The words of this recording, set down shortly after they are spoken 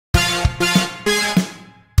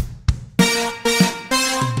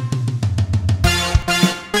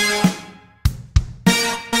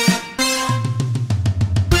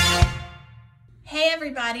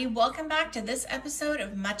everybody. Welcome back to this episode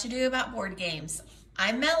of Much Ado About Board Games.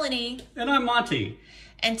 I'm Melanie. And I'm Monte.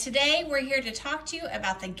 And today we're here to talk to you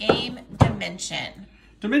about the game Dimension.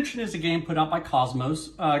 Dimension is a game put out by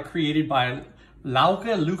Cosmos, created by Lauge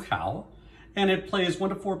Luchau, and it plays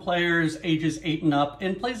 1 to 4 players, ages 8 and up,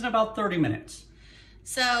 and plays in about 30 minutes.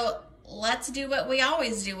 So let's do what we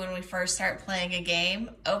always do when we first start playing a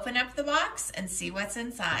game. Open up the box and see what's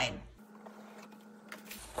inside.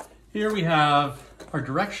 Here we have our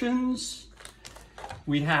directions.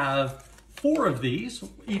 We have 4 of these.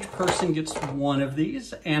 Each person gets 1 of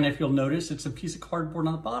these. And if you'll notice, it's a piece of cardboard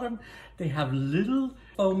on the bottom. They have little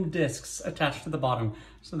foam discs attached to the bottom.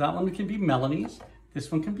 So that one can be Melanie's. This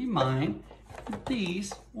one can be mine.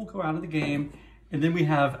 These will go out of the game. And then we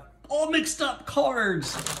have all mixed up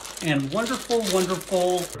cards and wonderful,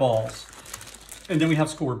 wonderful balls. And then we have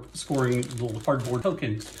scoring little cardboard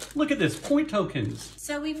tokens. Look at this, point tokens.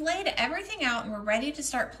 So we've laid everything out and we're ready to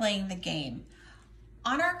start playing the game.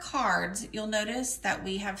 On our cards, you'll notice that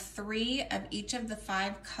we have 3 of each of the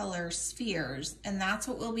 5 color spheres, and that's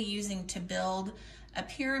what we'll be using to build a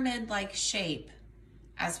pyramid-like shape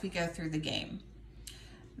as we go through the game.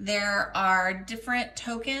 There are different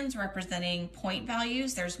tokens representing point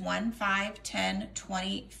values. There's 1, 5, 10,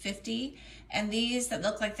 20, 50. And these that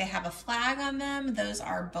look like they have a flag on them, those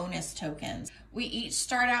are bonus tokens. We each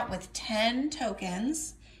start out with 10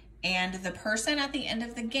 tokens, and the person at the end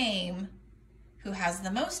of the game who has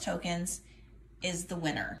the most tokens is the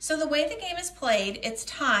winner. So the way the game is played, it's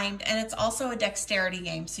timed, and it's also a dexterity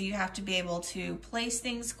game, so you have to be able to place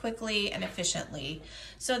things quickly and efficiently.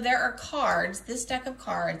 So there are cards, this deck of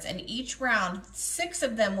cards, and each round, 6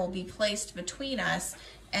 of them will be placed between us,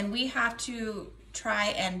 and we have to try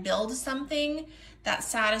and build something that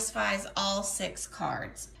satisfies all 6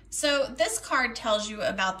 cards. So this card tells you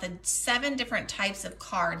about the 7 different types of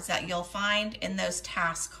cards that you'll find in those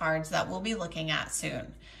task cards that we'll be looking at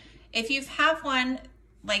soon. If you have one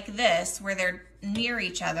like this where they're near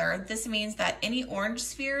each other, this means that any orange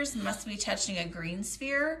spheres must be touching a green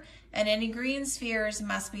sphere, and any green spheres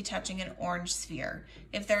must be touching an orange sphere.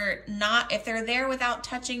 If they're there without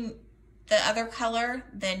touching the other color,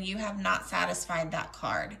 then you have not satisfied that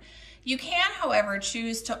card. You can, however,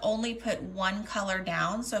 choose to only put 1 color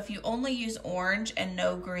down. So if you only use orange and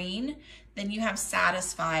no green, then you have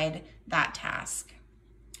satisfied that task.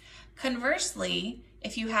 Conversely,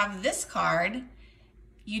 if you have this card,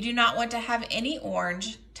 you do not want to have any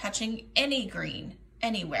orange touching any green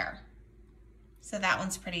anywhere. So that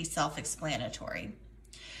one's pretty self-explanatory.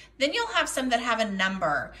 Then you'll have some that have a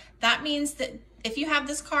number. That means that if you have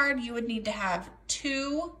this card, you would need to have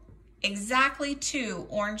exactly 2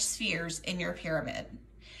 orange spheres in your pyramid.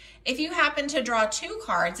 If you happen to draw 2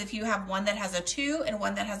 cards, if you have one that has a 2 and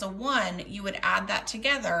one that has a 1, you would add that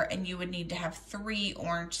together and you would need to have 3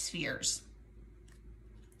 orange spheres.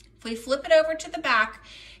 If we flip it over to the back,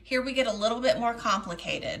 here we get a little bit more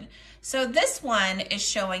complicated. So this one is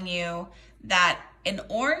showing you that an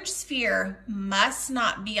orange sphere must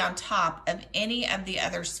not be on top of any of the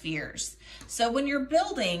other spheres. So when you're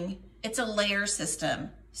building, it's a layer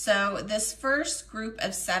system. So this first group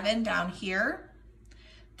of 7 down here,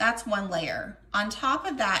 that's 1 layer. On top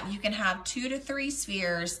of that, you can have 2 to 3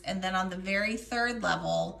 spheres, and then on the very 3rd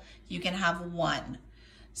level, you can have 1.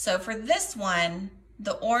 So for this one,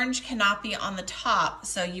 the orange cannot be on the top,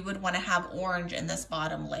 so you would want to have orange in this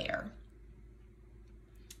bottom layer.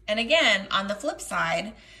 And again, on the flip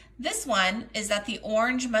side, this one is that the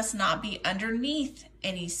orange must not be underneath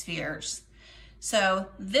any spheres. So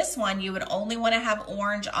this one, you would only want to have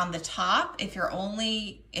orange on the top. If you're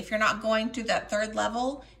not going through that 3rd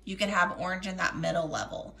level, you can have orange in that middle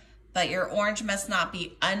level, but your orange must not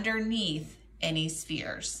be underneath any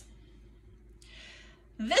spheres.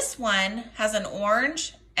 This one has an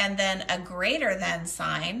orange and then a greater than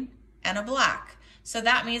sign and a black. So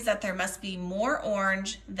that means that there must be more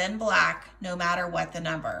orange than black, no matter what the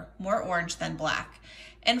number, more orange than black.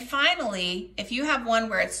 And finally, if you have one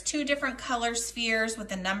where it's 2 different color spheres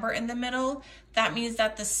with a number in the middle, that means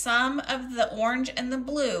that the sum of the orange and the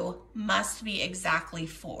blue must be exactly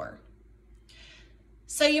 4.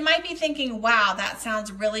 So you might be thinking, wow, that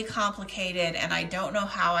sounds really complicated and I don't know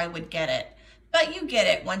how I would get it. But you get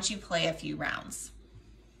it once you play a few rounds.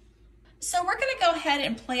 So we're going to go ahead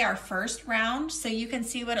and play our first round so you can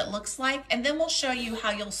see what it looks like, and then we'll show you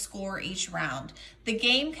how you'll score each round. The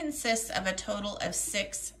game consists of a total of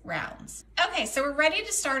 6 rounds. Okay, so we're ready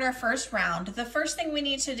to start our first round. The first thing we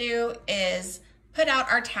need to do is put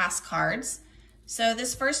out our task cards. So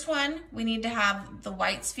this first one, we need to have the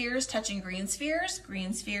white spheres touching green spheres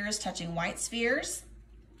touching white spheres.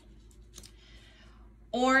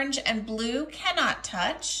 Orange and blue cannot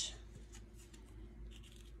touch.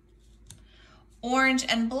 Orange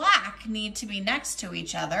and black need to be next to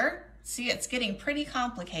each other. See, it's getting pretty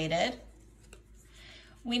complicated.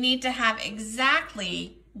 We need to have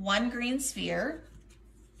exactly one green sphere.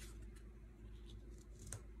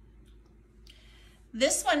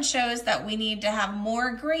 This one shows that we need to have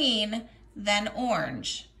more green than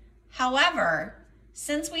orange. However,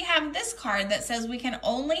 since we have this card that says we can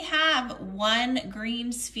only have one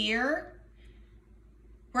green sphere,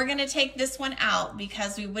 we're going to take this one out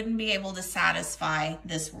because we wouldn't be able to satisfy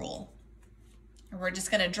this rule. We're just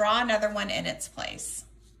going to draw another one in its place.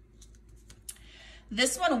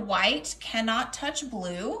 This one, white, cannot touch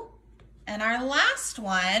blue. And our last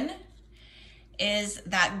one is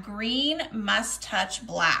that green must touch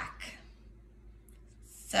black.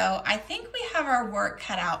 So I think we have our work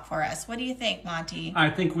cut out for us. What do you think, Monty? I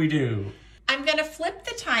think we do. I'm going to flip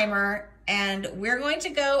the timer and we're going to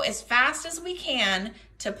go as fast as we can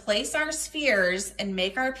to place our spheres and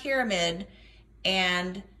make our pyramid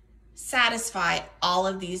and satisfy all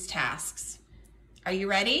of these tasks. Are you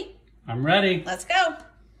ready? I'm ready. Let's go.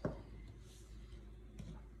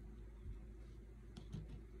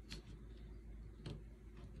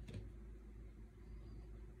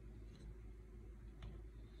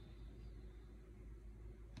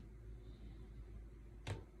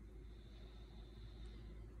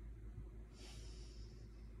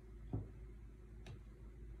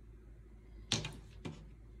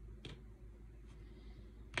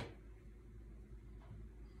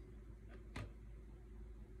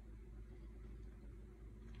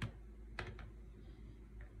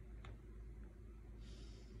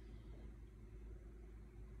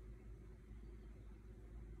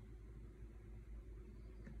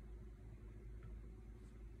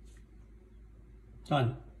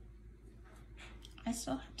 Done. I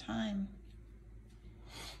still have time.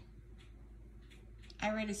 I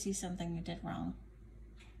already see something you did wrong.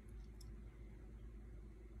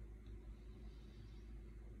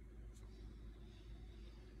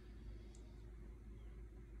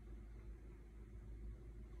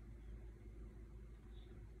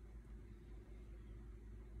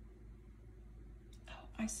 Oh,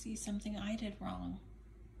 I see something I did wrong.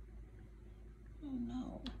 Oh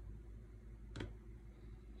no.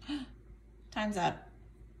 Time's up.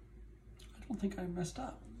 I don't think I messed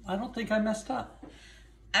up. I don't think I messed up.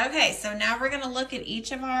 Okay, so now we're going to look at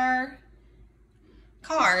each of our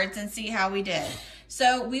cards and see how we did.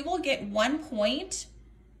 So we will get 1 point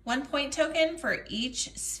token for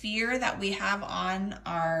each sphere that we have on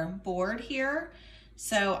our board here.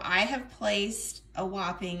 So I have placed a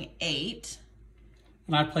whopping 8.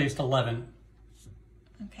 And I placed 11.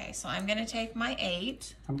 Okay, so I'm going to take my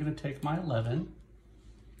 8. I'm going to take my 11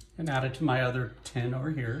 and add it to my other 10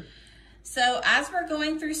 over here. So as we're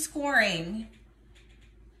going through scoring,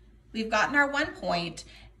 we've gotten our 1 point,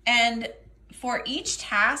 and for each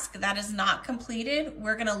task that is not completed,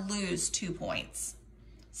 we're gonna lose 2 points.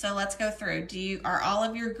 So let's go through. Are all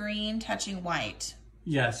of your green touching white?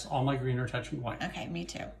 Yes, all my green are touching white. Okay, me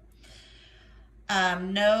too.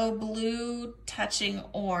 No blue touching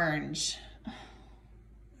orange.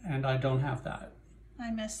 And I don't have that.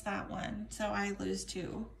 I missed that one, so I lose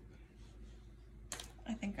 2.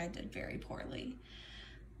 I think I did very poorly.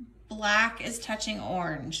 Black is touching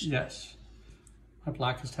orange. Yes. My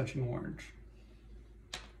black is touching orange.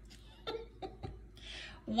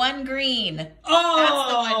 1 green. Oh! That's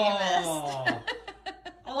the one you missed.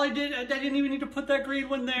 Oh, I didn't even need to put that green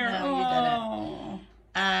one there. No, you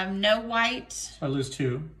didn't. No white. So I lose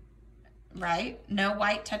 2. Right. No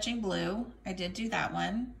white touching blue. I did do that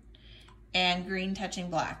one. And green touching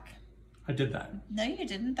black. I did that. No, you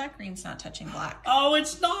didn't. That green's not touching black. Oh,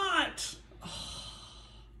 it's not. So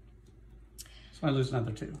I lose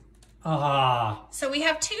another 2. Ah. So we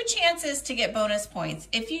have 2 chances to get bonus points.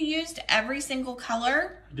 If you used every single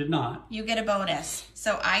color, I did not. you get a bonus.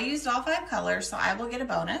 So I used all 5 colors, so I will get a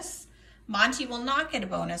bonus. Monty will not get a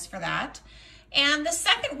bonus for that. And the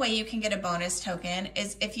second way you can get a bonus token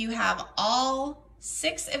is if you have all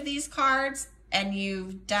 6 of these cards and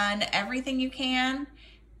you've done everything you can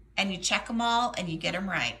and you check them all and you get them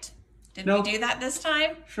right. Did Nope. we do that this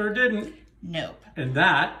time? Sure didn't. Nope. And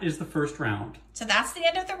that is the first round. So that's the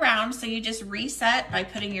end of the round. So you just reset by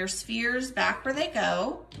putting your spheres back where they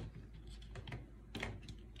go.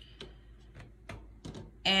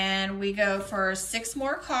 And we go for 6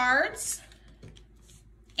 more cards.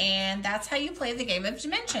 And that's how you play the game of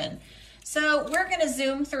Dimension. So we're going to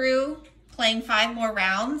zoom through playing 5 more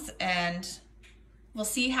rounds and we'll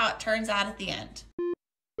see how it turns out at the end.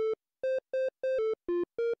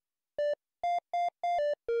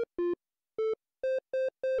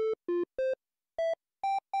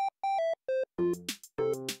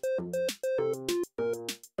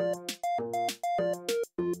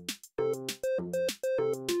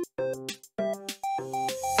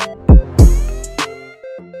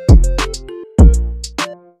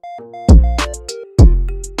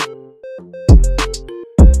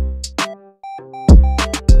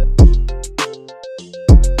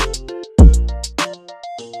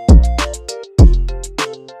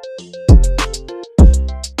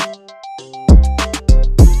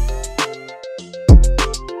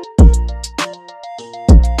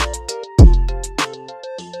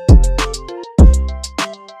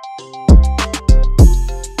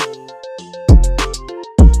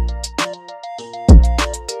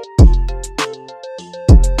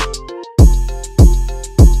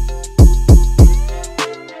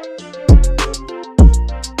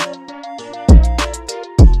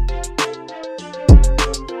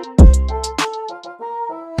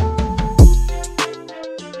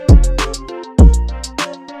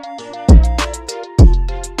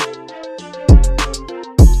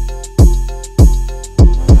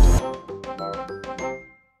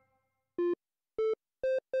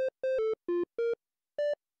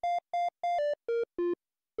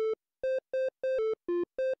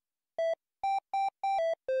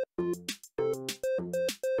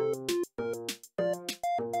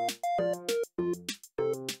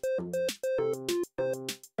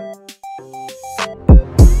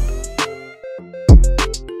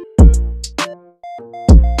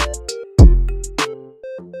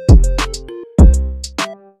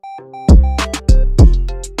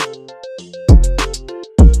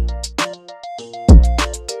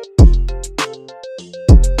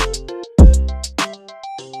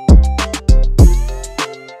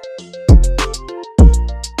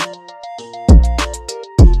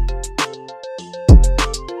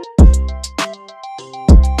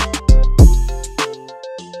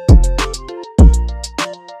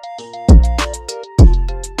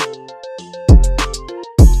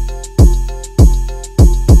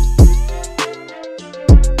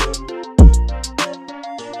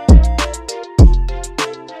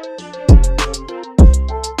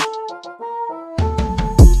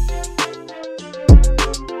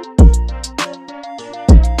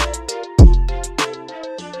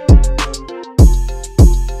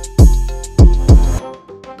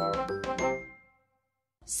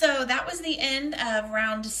 So that was the end of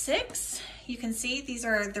round 6. You can see these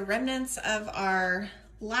are the remnants of our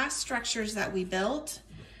last structures that we built.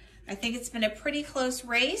 I think it's been a pretty close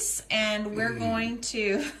race, and we're going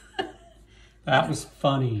to... That was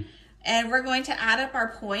funny. And we're going to add up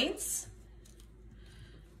our points.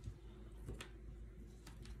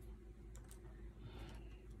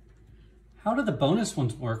 How do the bonus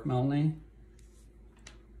ones work, Melanie?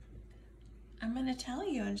 I'm going to tell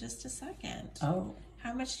you in just a second. Oh.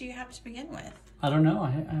 How much do you have to begin with? I don't know.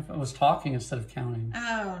 I was talking instead of counting.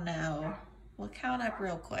 Oh, no. We'll count up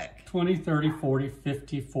real quick. 20, 30, 40,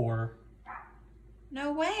 54.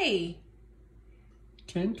 No way.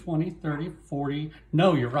 10, 20, 30, 40.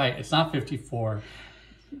 No, you're right. It's not 54.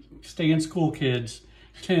 Stay in school, kids.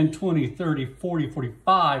 10, 20, 30, 40,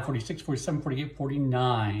 45, 46, 47, 48,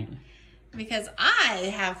 49. Because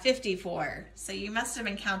I have 54. So you must have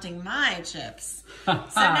been counting my chips. So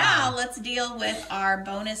now let's deal with our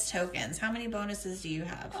bonus tokens. How many bonuses do you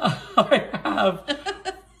have? I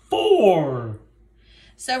have 4.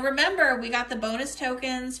 So remember, we got the bonus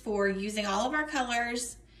tokens for using all of our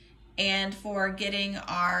colors and for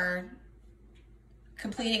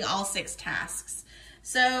completing all 6 tasks.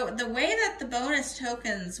 So the way that the bonus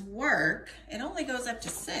tokens work, it only goes up to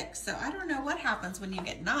 6. So I don't know what happens when you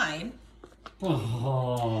get 9.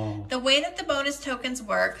 Oh. The way that the bonus tokens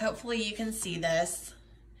work, hopefully you can see this.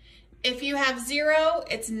 If you have 0,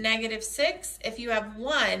 it's -6. If you have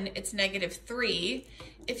 1, it's -3.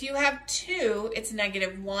 If you have 2, it's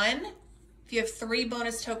 -1. If you have 3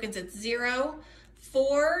 bonus tokens, it's 0.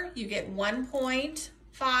 4, you get 1 point.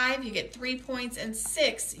 5, you get 3 points. And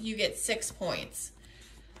 6, you get 6 points.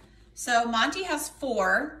 So Monty has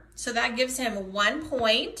 4, so that gives him 1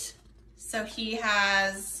 point. So he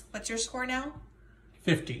has, what's your score now?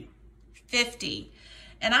 50. 50.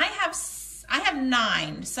 And I have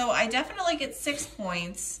 9, so I definitely get 6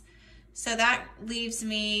 points. So that leaves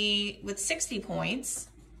me with 60 points.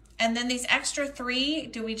 And then these extra 3,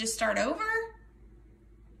 do we just start over?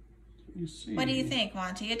 You see. What do you think,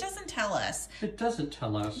 Monty? It doesn't tell us. It doesn't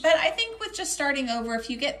tell us. But I think with just starting over, if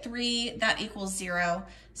you get 3, that equals 0.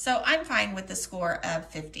 So I'm fine with the score of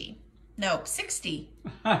 50. No, 60.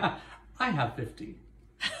 I have 50.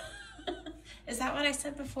 Is that what I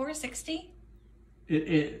said before, 60? It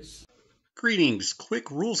is. Greetings,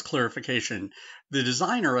 quick rules clarification. The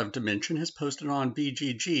designer of Dimension has posted on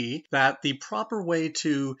BGG that the proper way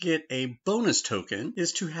to get a bonus token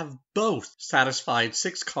is to have both satisfied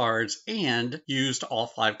 6 cards and used all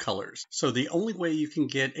 5 colors. So the only way you can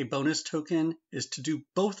get a bonus token is to do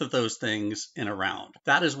both of those things in a round.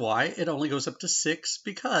 That is why it only goes up to 6,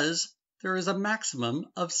 because there is a maximum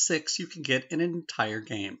of 6 you can get in an entire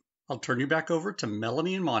game. I'll turn you back over to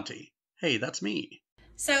Melanie and Monte. Hey, that's me.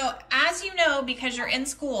 So as you know, because you're in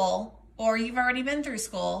school or you've already been through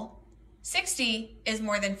school, 60 is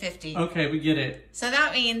more than 50. Okay, we get it. So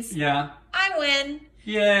that means I win.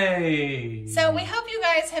 Yay! So we hope you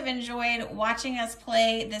guys have enjoyed watching us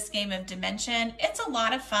play this game of Dimension. It's a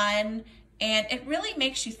lot of fun and it really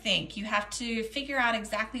makes you think. You have to figure out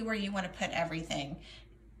exactly where you want to put everything.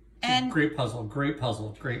 And great puzzle, great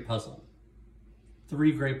puzzle, great puzzle.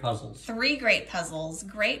 3 great puzzles. 3 great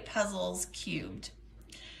puzzles cubed.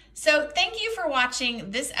 So thank you for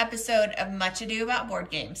watching this episode of Much Ado About Board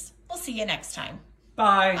Games. We'll see you next time.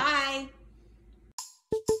 Bye. Bye.